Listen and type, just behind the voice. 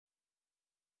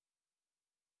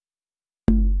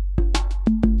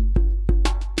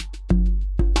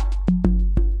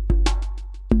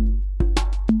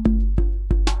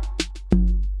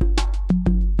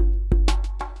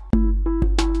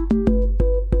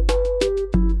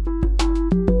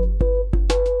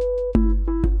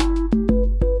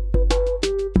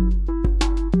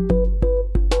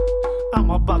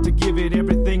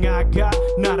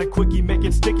quickie, make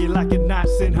it sticky like it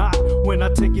nice and hot. When I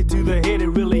take it to the head, it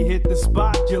really hit the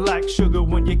spot. You like sugar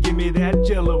when you give me that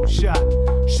jello shot.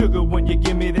 Sugar when you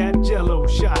give me that jello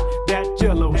shot. That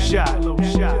jello shot.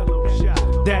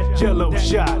 That jello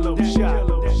shot.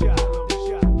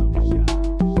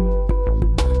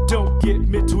 Don't get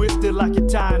me twisted like you're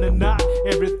tying a knot.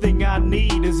 Everything I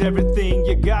need is everything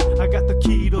you got. I got the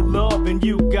key to love and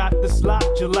you got the slot.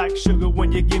 You like sugar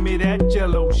when you give me that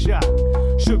jello shot.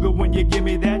 Sugar when you give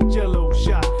me that jello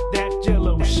shot. That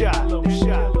jello shot.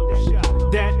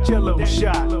 That jello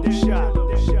shot.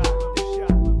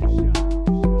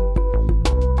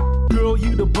 Girl,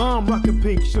 you the bomb, rockin'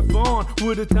 pink chiffon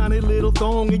with a tiny little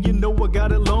thong, and you know I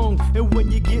got it long. And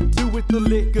when you get to it, the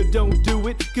liquor don't do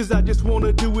it, cause I just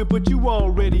wanna do it, but you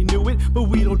already knew it. But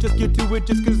we don't just get to it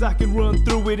just cause I can run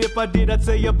through it. If I did, I'd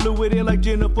say I blew it in like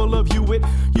Jennifer Love Hewitt.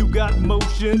 You got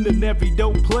motion in every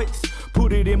dope place.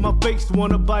 Put it in my face,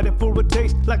 wanna bite it for a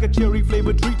taste, like a cherry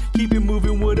flavored treat. Keep it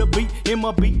moving with a beat, in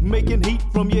my beat, making heat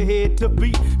from your head to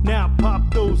feet. Now pop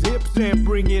those hips and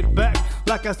bring it back.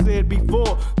 Like I said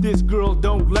before, this girl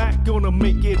don't lack. Gonna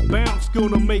make it bounce,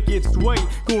 gonna make it sway.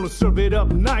 Gonna serve it up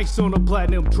nice on a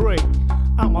platinum tray.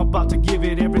 I'm about to give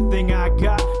it everything I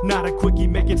got. Not a quickie,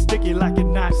 make it sticky like it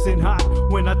nice and hot.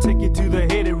 When I take it to the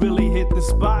head, it really hit the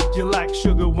spot. You like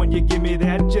sugar when you give me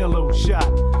that jello shot.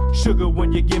 Sugar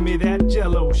when you give me that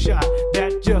jello shot.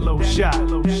 That jello shot.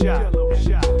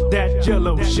 That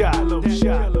jello shot.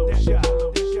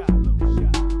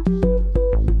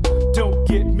 Don't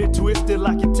get me twisted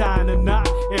like you're tying a knot.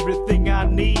 Everything I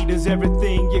need is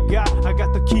everything you got. I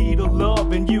got the key to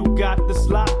love and you got the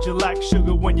slot. You like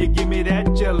sugar when you give me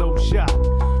that jello shot.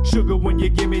 Sugar when you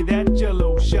give me that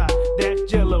jello shot. That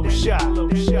jello shot.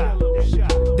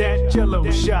 That jello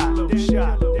shot.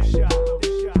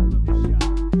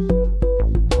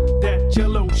 That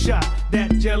jello shot.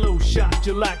 That jello shot.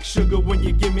 You like sugar when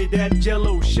you give me that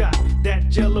jello shot. That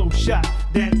jello shot.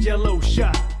 That jello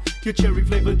shot. Your cherry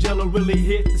flavored jello really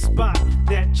hit the spot.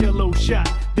 That jello shot,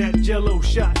 that jello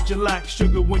shot. You like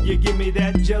sugar when you give me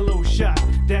that jello shot.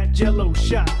 That jello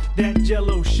shot, that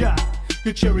jello shot.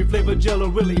 Your cherry flavored jello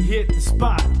really hit the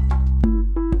spot.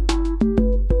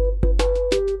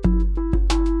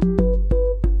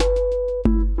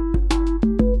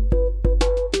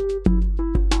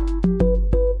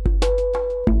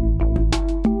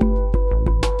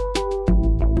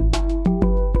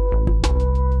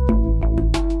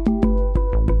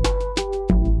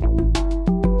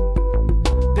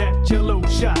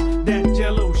 That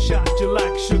jello shot, you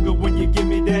like sugar when you give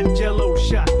me that jello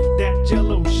shot. That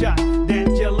jello shot,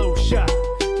 that jello shot.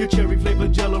 Your cherry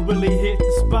flavored jello really hit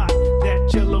the spot. That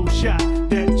jello shot,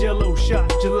 that jello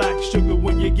shot. You like sugar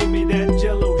when you give me that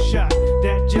jello shot.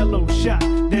 That jello shot,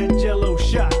 that jello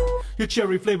shot. Your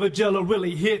cherry flavored jello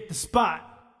really hit the spot.